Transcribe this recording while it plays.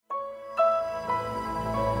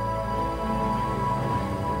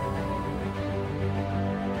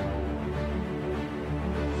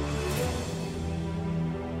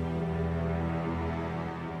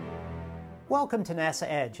Welcome to NASA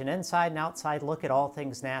Edge, an inside and outside look at all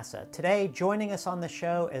things NASA. Today, joining us on the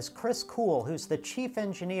show is Chris Kuhl, who's the Chief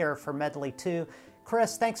Engineer for Medley 2.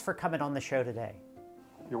 Chris, thanks for coming on the show today.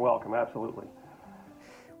 You're welcome, absolutely.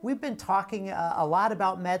 We've been talking a lot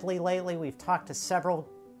about Medley lately. We've talked to several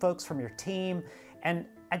folks from your team, and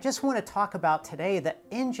I just want to talk about today the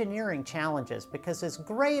engineering challenges, because as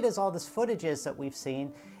great as all this footage is that we've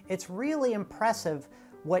seen, it's really impressive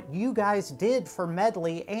what you guys did for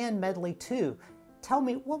Medley and Medley 2. Tell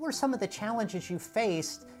me, what were some of the challenges you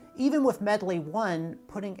faced, even with Medley 1,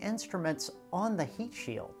 putting instruments on the heat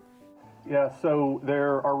shield? Yeah, so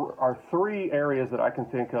there are three areas that I can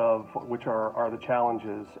think of which are the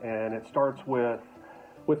challenges, and it starts with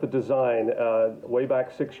the design. Way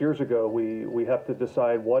back 6 years ago, we have to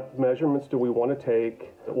decide what measurements do we want to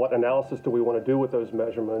take, what analysis do we want to do with those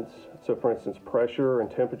measurements. So for instance, pressure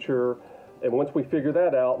and temperature. And once we figure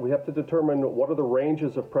that out, we have to determine what are the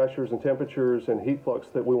ranges of pressures and temperatures and heat flux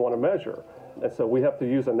that we want to measure. And so we have to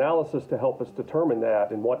use analysis to help us determine that,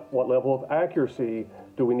 and what level of accuracy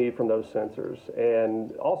do we need from those sensors.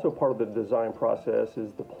 And also part of the design process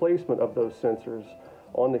is the placement of those sensors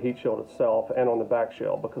on the heat shield itself and on the back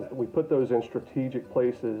shell, because we put those in strategic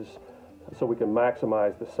places so we can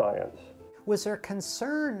maximize the science. Was there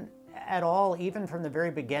concern at all, even from the very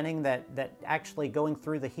beginning, that actually going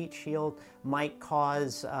through the heat shield might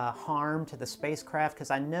cause harm to the spacecraft? Because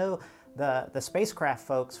I know the spacecraft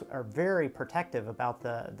folks are very protective about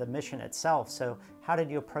the mission itself. So how did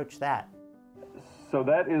you approach that? So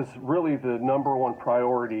that is really the number one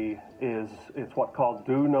priority. It's what's called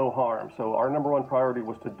do no harm. So our number one priority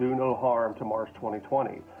was to do no harm to Mars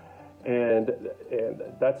 2020. And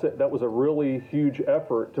that was a really huge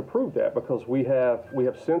effort to prove that, because we have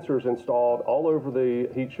sensors installed all over the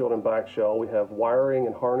heat shield and back shell. We have wiring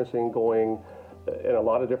and harnessing going in a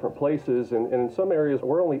lot of different places, and in some areas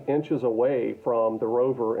we're only inches away from the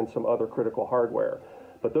rover and some other critical hardware.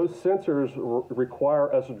 But those sensors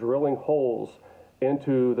require us drilling holes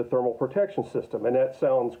into the thermal protection system, and that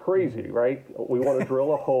sounds crazy, right? We want to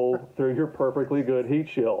drill a hole through your perfectly good heat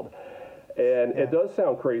shield. And it does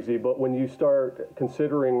sound crazy, but when you start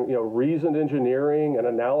considering, reasoned engineering and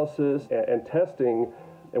analysis and testing,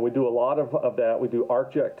 and we do a lot of that. We do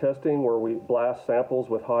arc-jet testing where we blast samples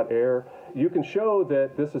with hot air. You can show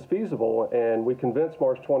that this is feasible, and we convinced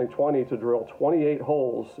Mars 2020 to drill 28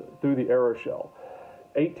 holes through the aeroshell.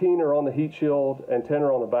 18 are on the heat shield and 10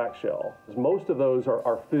 are on the back shell. Most of those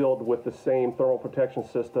are filled with the same thermal protection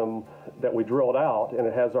system that we drilled out, and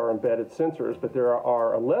it has our embedded sensors, but there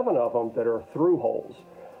are 11 of them that are through holes.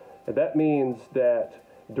 And that means that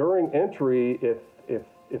during entry,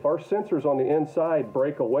 if our sensors on the inside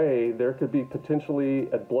break away, there could be potentially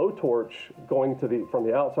a blowtorch going from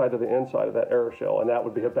the outside to the inside of that aeroshell, and that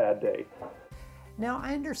would be a bad day. Now,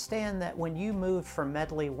 I understand that when you moved from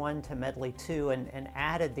Medley 1 to Medley 2 and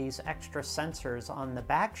added these extra sensors on the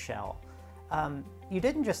back shell, you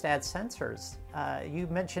didn't just add sensors. You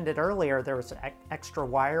mentioned it earlier, there was extra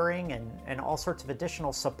wiring and all sorts of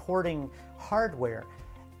additional supporting hardware.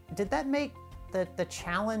 Did that make the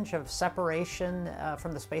challenge of separation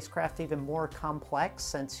from the spacecraft even more complex,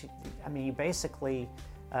 since, you basically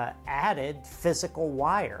added physical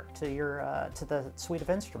wire to the suite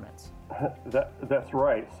of instruments? That's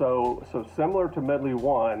right. So similar to Medley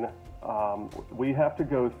 1, we have to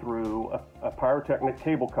go through a pyrotechnic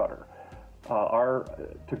cable cutter.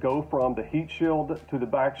 To go from the heat shield to the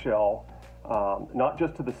back shell, not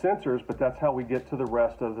just to the sensors, but that's how we get to the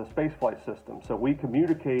rest of the spaceflight system. So we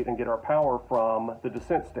communicate and get our power from the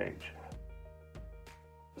descent stage.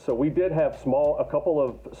 So we did have a couple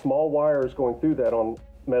of small wires going through that on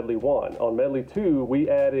Medley 1. On Medley 2, we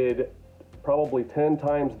added probably 10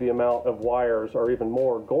 times the amount of wires, or even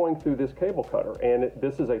more, going through this cable cutter. And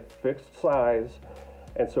this is a fixed size,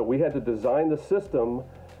 and so we had to design the system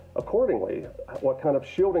accordingly. What kind of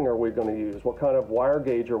shielding are we going to use? What kind of wire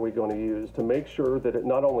gauge are we going to use to make sure that it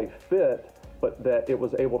not only fit, but that it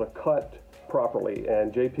was able to cut properly?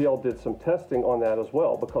 And JPL did some testing on that as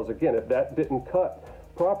well, because again, if that didn't cut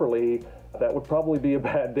properly, that would probably be a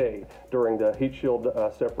bad day during the heat shield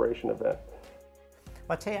separation event.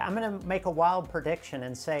 Well, I'll tell you, I'm going to make a wild prediction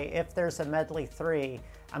and say if there's a Medley 3,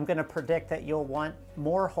 I'm going to predict that you'll want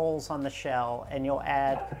more holes on the shell and you'll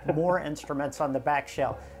add more instruments on the back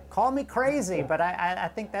shell. Call me crazy, but I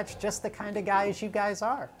think that's just the kind of guys you guys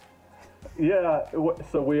are. Yeah,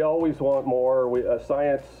 so we always want more.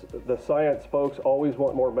 The science folks always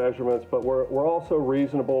want more measurements, but we're also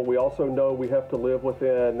reasonable. We also know we have to live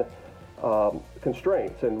within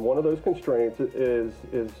constraints, and one of those constraints is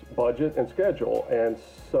budget and schedule. And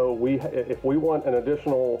so if we want an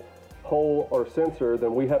additional pole or sensor,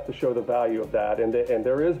 then we have to show the value of that. And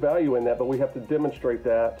there is value in that, but we have to demonstrate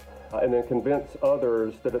that and then convince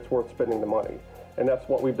others that it's worth spending the money. And that's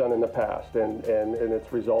what we've done in the past, and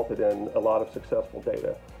it's resulted in a lot of successful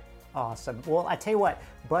data. Awesome. Well, I tell you what,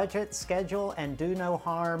 budget, schedule, and do no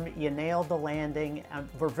harm. You nailed the landing.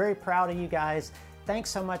 We're very proud of you guys. Thanks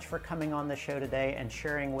so much for coming on the show today and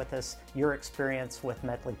sharing with us your experience with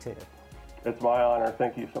Medley 2. It's my honor.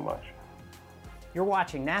 Thank you so much. You're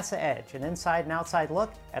watching NASA Edge, an inside and outside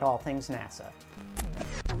look at all things NASA.